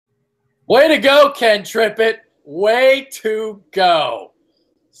Way to go, Ken Trippett. Way to go.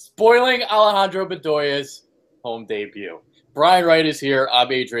 Spoiling Alejandro Bedoya's home debut. Brian Wright is here. I'm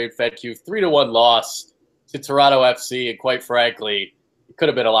Adrian Fedke. 3-1 loss to Toronto FC, and quite frankly, it could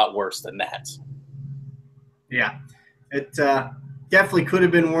have been a lot worse than that. Yeah, it definitely could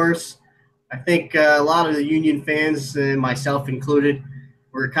have been worse. I think a lot of the Union fans, myself included,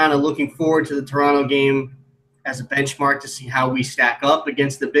 were kind of looking forward to the Toronto game as a benchmark to see how we stack up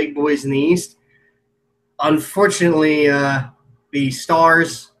against the big boys in the East. Unfortunately, the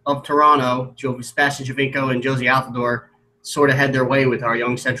stars of Toronto, Sebastian Giovinco and Jozy Altidore, sort of had their way with our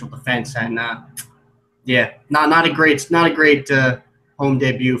young central defense, and not a great home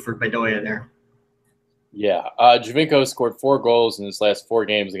debut for Bedoya there. Yeah, Giovinco scored 4 goals in his last 4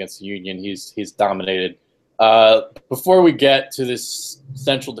 games against the Union. He's dominated. Before we get to this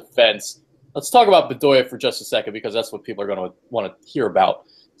central defense, let's talk about Bedoya for just a second because that's what people are going to want to hear about.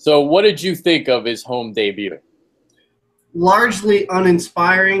 So what did you think of his home debut? Largely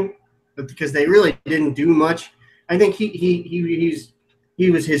uninspiring, but because they really didn't do much. I think he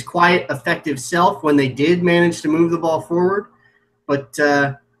was his quiet, effective self when they did manage to move the ball forward, but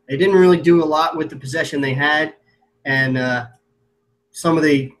they didn't really do a lot with the possession they had, and some of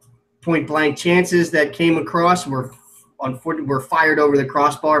the point-blank chances that came across were fired over the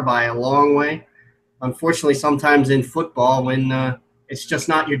crossbar by a long way. Unfortunately, sometimes in football, when it's just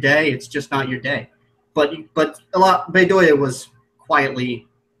not your day, it's just not your day. But Bedoya was quietly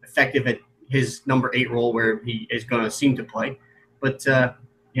effective at his number 8 role where he is going to seem to play. But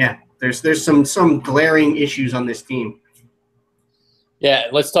there's some glaring issues on this team. Yeah,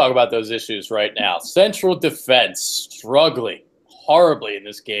 let's talk about those issues right now. Central defense struggling horribly in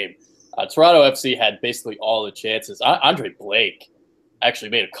this game. Toronto FC had basically all the chances. Andre Blake actually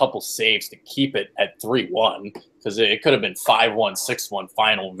made a couple saves to keep it at 3-1 because it could have been 5-1, 6-1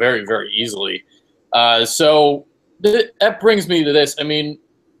 final very, very easily. So that brings me to this. I mean,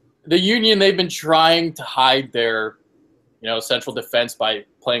 the Union, they've been trying to hide their, central defense by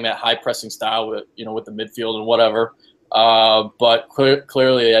playing that high pressing style with the midfield and whatever. But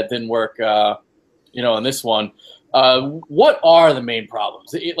clearly that didn't work, in this one. What are the main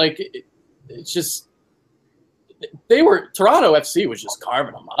problems? It's just Toronto FC was just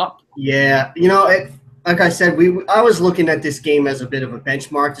carving them up. Yeah, like I said, I was looking at this game as a bit of a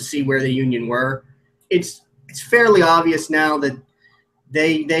benchmark to see where the Union were. It's fairly obvious now that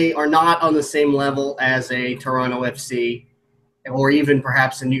they are not on the same level as a Toronto FC or even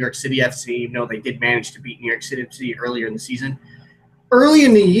perhaps a New York City FC, even though they did manage to beat New York City FC earlier in the season. Early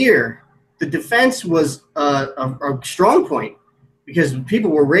in the year, the defense was a strong point because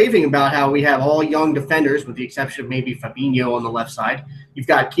people were raving about how we have all young defenders with the exception of maybe Fabinho on the left side. You've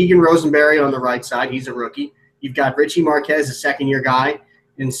got Keegan Rosenberry on the right side. He's a rookie. You've got Richie Marquez, a second-year guy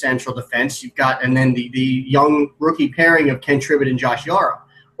in central defense. And then the young rookie pairing of Ken Tribbett and Josh Yaro.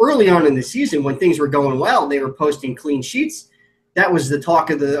 Early on in the season, when things were going well, they were posting clean sheets. That was the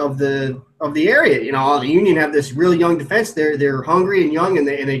talk of the area. The Union have this really young defense. They're hungry and young, and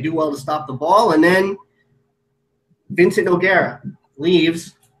they do well to stop the ball. And then Vincent Nogueira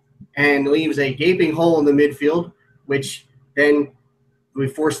leaves a gaping hole in the midfield, which then we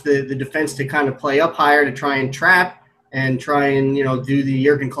force the defense to kind of play up higher to try and trap and try and do the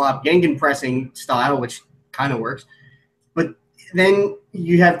Jurgen Klopp gegenpressing style, which kind of works. But then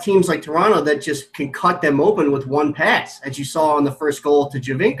you have teams like Toronto that just can cut them open with one pass, as you saw on the first goal to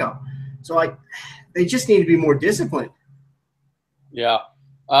Giovinco. So they just need to be more disciplined. Yeah.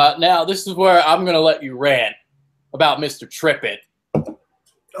 Now, this is where I'm going to let you rant about Mr. Trippett.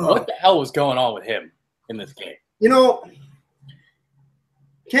 What the hell was going on with him in this game?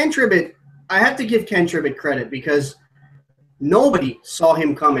 Ken Tribbett, I have to give Ken Tribbett credit because nobody saw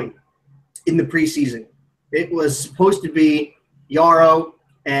him coming in the preseason. It was supposed to be Yaro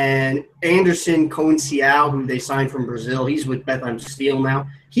and Anderson Conciao, who they signed from Brazil. He's with Bethlehem Steel now.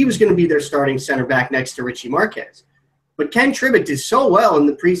 He was going to be their starting center back next to Richie Marquez. But Ken Tribbett did so well in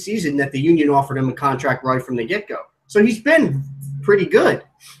the preseason that the Union offered him a contract right from the get-go. So he's been pretty good.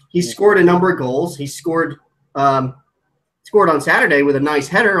 He scored a number of goals. He scored on Saturday with a nice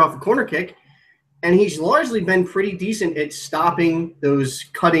header off a corner kick. And he's largely been pretty decent at stopping those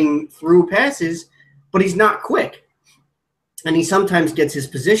cutting through passes, but he's not quick. And he sometimes gets his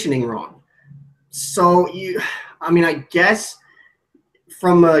positioning wrong. So, I guess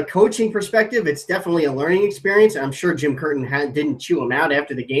from a coaching perspective, it's definitely a learning experience. I'm sure Jim Curtin didn't chew him out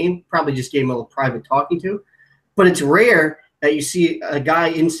after the game, probably just gave him a little private talking to. But it's rare that you see a guy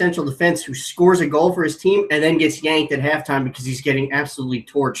in central defense who scores a goal for his team and then gets yanked at halftime because he's getting absolutely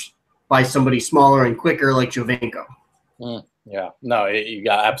torched by somebody smaller and quicker like Giovinco. Yeah, no, you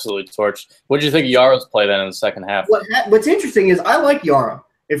got absolutely torched. What did you think of Yaro's play then in the second half? What's interesting is I like Yaro.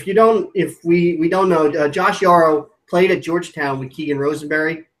 If we don't know, Josh Yaro played at Georgetown with Keegan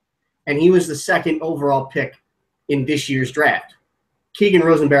Rosenberry, and he was the second overall pick in this year's draft. Keegan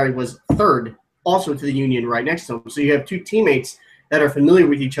Rosenberry was third, also to the Union right next to him. So you have two teammates that are familiar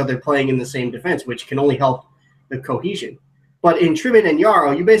with each other playing in the same defense, which can only help the cohesion. But in Tribbett and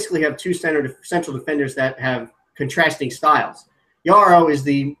Yaro, you basically have two central defenders that have contrasting styles. Yaro is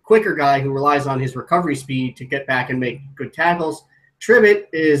the quicker guy who relies on his recovery speed to get back and make good tackles. Tribbett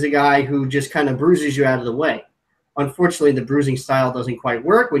is a guy who just kind of bruises you out of the way. Unfortunately, the bruising style doesn't quite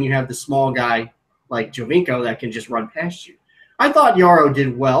work when you have the small guy like Jovinko that can just run past you. I thought Yaro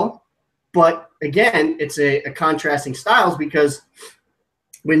did well, but again, it's a contrasting styles because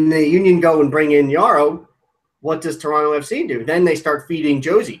when the Union go and bring in Yaro, what does Toronto FC do? Then they start feeding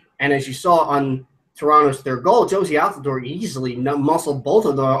Josie. And as you saw on Toronto's third goal, Josie Altidore easily muscled both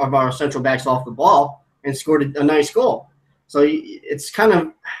of our central backs off the ball and scored a nice goal. So it's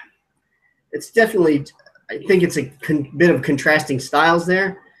definitely, I think it's a bit of contrasting styles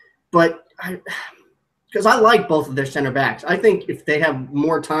there. But because I like both of their center backs. I think if they have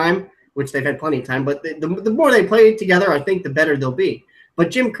more time, which they've had plenty of time, but the more they play together, I think the better they'll be. But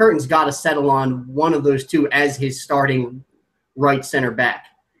Jim Curtin's got to settle on one of those two as his starting right center back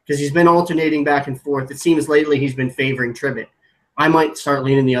because he's been alternating back and forth. It seems lately he's been favoring Tribbett. I might start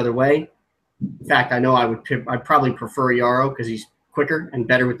leaning the other way. In fact, I know I'd probably prefer Yaro because he's quicker and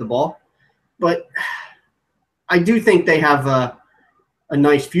better with the ball. But I do think they have a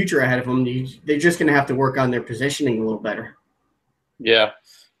nice future ahead of them. They're just going to have to work on their positioning a little better. Yeah.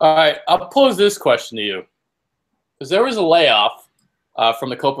 All right. I'll pose this question to you because there was a layoff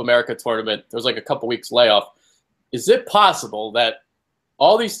from the Copa America tournament. There was like a couple weeks layoff. Is it possible that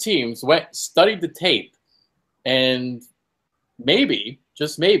all these teams studied the tape and maybe,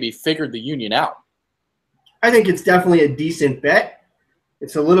 just maybe, figured the Union out? I think it's definitely a decent bet.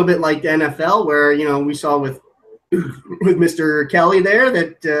 It's a little bit like the NFL where, we saw with Mr. Kelly there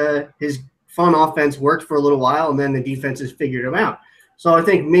that his fun offense worked for a little while and then the defenses figured him out. So I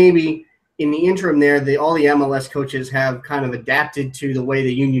think maybe in the interim there, all the MLS coaches have kind of adapted to the way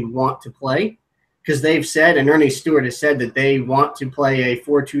the Union want to play because they've said, and Ernie Stewart has said that they want to play a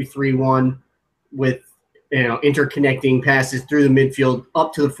 4-2-3-1 with interconnecting passes through the midfield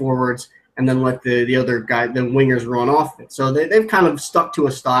up to the forwards and then let the other guy, the wingers, run off it. So they've kind of stuck to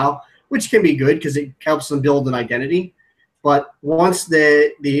a style, which can be good because it helps them build an identity. But once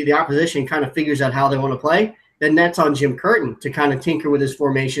the opposition kind of figures out how they want to play, then that's on Jim Curtin to kind of tinker with his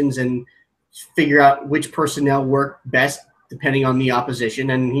formations and figure out which personnel work best depending on the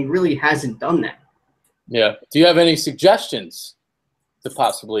opposition, and he really hasn't done that. Yeah. Do you have any suggestions to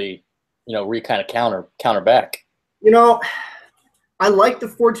possibly, kind of counter back? I like the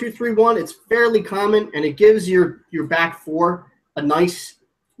 4-2-3-1. It's fairly common, and it gives your back four a nice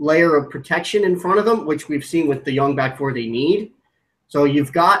layer of protection in front of them, which we've seen with the young back four they need. So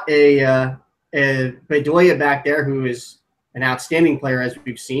you've got a Bedoya back there who is an outstanding player, as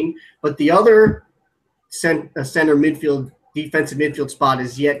we've seen. But the other center midfield, defensive midfield spot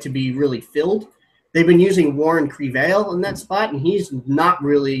is yet to be really filled. They've been using Warren Crevale in that spot, and he's not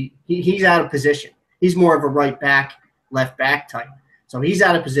really – he's out of position. He's more of a right back, left back type. So he's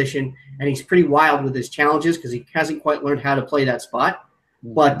out of position, and he's pretty wild with his challenges because he hasn't quite learned how to play that spot.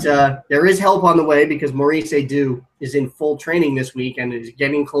 But there is help on the way because Maurice Edu is in full training this week and is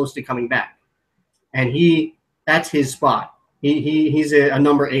getting close to coming back. And that's his spot. He's a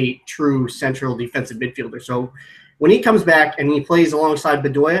number 8 true central defensive midfielder. So when he comes back and he plays alongside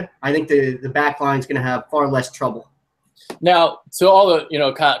Bedoya, I think the back line is going to have far less trouble. Now, to all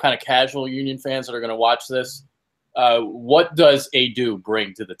the kind of casual Union fans that are going to watch this, what does Edu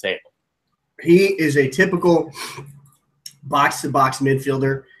bring to the table? He is a typical box-to-box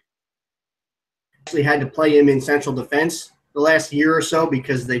midfielder. Actually had to play him in central defense the last year or so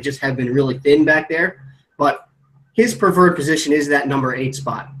because they just have been really thin back there. But his preferred position is that number 8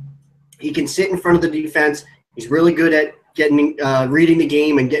 spot. He can sit in front of the defense. He's really good at reading the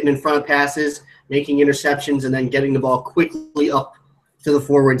game and getting in front of passes, making interceptions, and then getting the ball quickly up to the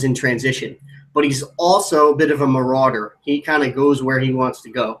forwards in transition. But he's also a bit of a marauder. He kind of goes where he wants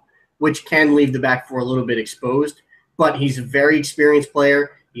to go, which can leave the back four a little bit exposed. But he's a very experienced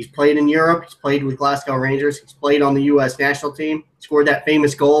player. He's played in Europe. He's played with Glasgow Rangers. He's played on the U.S. national team. Scored that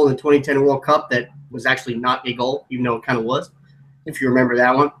famous goal in the 2010 World Cup that was actually not a goal, even though it kind of was, if you remember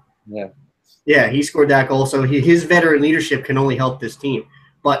that one. Yeah. Yeah, he scored that goal. So his veteran leadership can only help this team.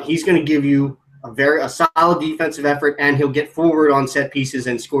 But he's going to give you a solid defensive effort, and he'll get forward on set pieces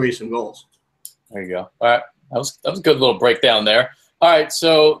and score you some goals. There you go. All right. That was a good little breakdown there. All right,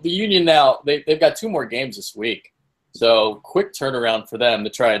 so the Union now, they've got 2 more games this week. So quick turnaround for them to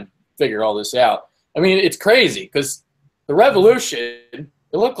try and figure all this out. I mean, it's crazy because the Revolution,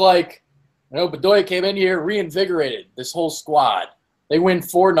 it looked like, Bedoya came in here, reinvigorated this whole squad. They win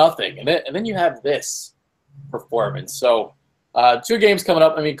 4-0, and then you have this performance. So 2 games coming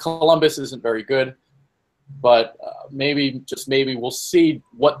up. I mean, Columbus isn't very good, but maybe we'll see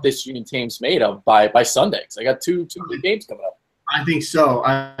what this Union team's made of by Sunday. So I got two good games coming up. I think so.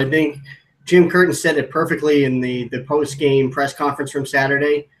 I think Jim Curtin said it perfectly in the post-game press conference from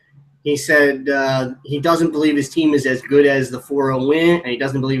Saturday. He said he doesn't believe his team is as good as the 4-0 win, and he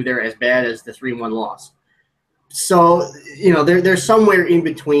doesn't believe they're as bad as the 3-1 loss. So, they're somewhere in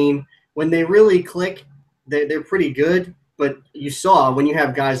between. When they really click, they're pretty good. But you saw when you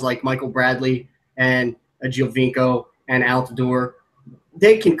have guys like Michael Bradley and Giovinco and Altidore,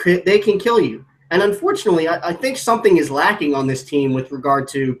 they can kill you. And unfortunately, I think something is lacking on this team with regard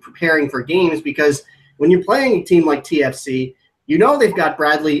to preparing for games, because when you're playing a team like TFC, they've got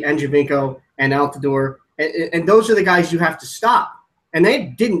Bradley and Giovinco and Altidore, and those are the guys you have to stop. And they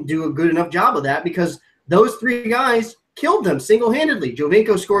didn't do a good enough job of that because those 3 guys killed them single-handedly.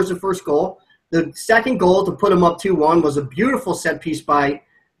 Giovinco scores the first goal. The second goal to put them up 2-1 was a beautiful set piece by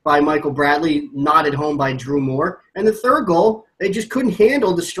Michael Bradley, nodded home by Drew Moore. And the third goal, they just couldn't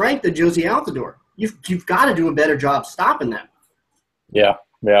handle the strength of Jozy Altidore. You've got to do a better job stopping them. Yeah.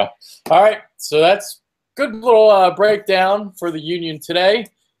 All right, so that's good little breakdown for the Union today.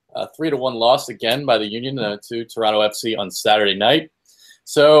 3-1 loss again by the Union to Toronto FC on Saturday night.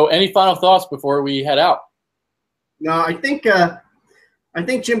 So any final thoughts before we head out? No, I think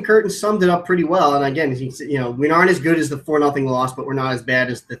Jim Curtin summed it up pretty well. And again, he said, we aren't as good as the 4-0 loss, but we're not as bad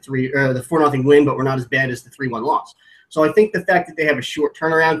as the 4-0 win, but we're not as bad as the 3-1 loss. So I think the fact that they have a short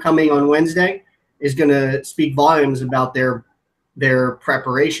turnaround coming on Wednesday is going to speak volumes about their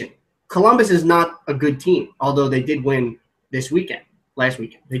preparation. Columbus is not a good team, although they did win last weekend.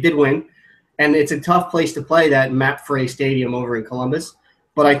 They did win, and it's a tough place to play, that Matt Frey Stadium over in Columbus.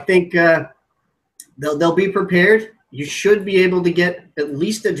 But I think they'll be prepared. You should be able to get at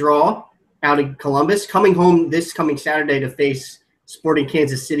least a draw out of Columbus. Coming home this coming Saturday to face Sporting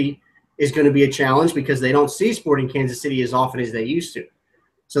Kansas City is going to be a challenge because they don't see Sporting Kansas City as often as they used to.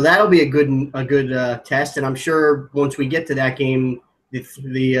 So that'll be a good test, and I'm sure once we get to that game,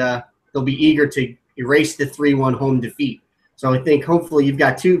 they'll be eager to erase the 3-1 home defeat. So I think hopefully if you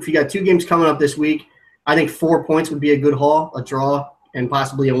got 2 games coming up this week, I think 4 points would be a good haul, a draw, and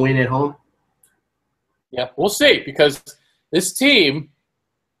possibly a win at home. Yeah, we'll see, because this team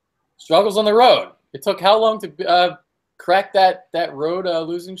struggles on the road. It took how long to crack that road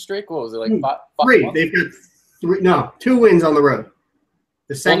losing streak? What was it, like 5 3. months? They've got 2 wins on the road.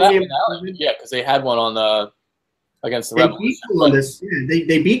 The second game, because they had one against the they Revolution. beat Columbus. Yeah,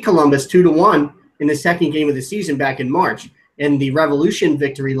 they beat Columbus 2-1 in the second game of the season back in March, and the Revolution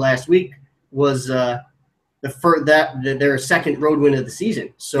victory last week was their second road win of the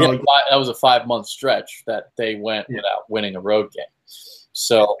season. So that was a 5-month stretch that they went without winning a road game.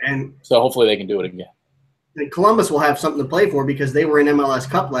 So hopefully they can do it again. And Columbus will have something to play for because they were in MLS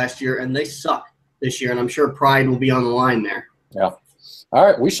Cup last year and they suck this year, and I'm sure pride will be on the line there. Yeah. All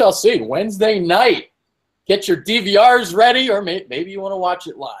right, we shall see. Wednesday night. Get your DVRs ready, or maybe you want to watch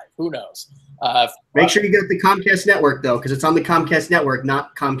it live. Who knows? Make sure you get the Comcast Network, though, because it's on the Comcast Network,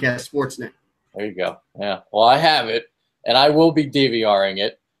 not Comcast Sportsnet. There you go. Yeah. Well, I have it, and I will be DVRing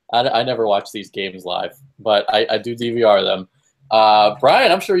it. I never watch these games live, but I do DVR them. Brian,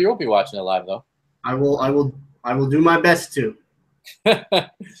 I'm sure you'll be watching it live, though. I will do my best to. For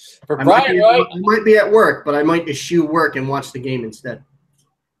Brian, right? I might be at work, but I might eschew work and watch the game instead.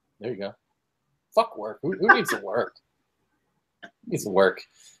 There you go. Fuck work. Who needs to work? Who needs to work?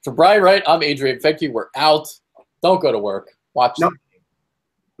 For Brian Wright, I'm Adrian Fenke. We're out. Don't go to work. Watch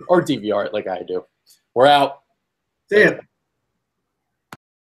or DVR it like I do. We're out. See ya.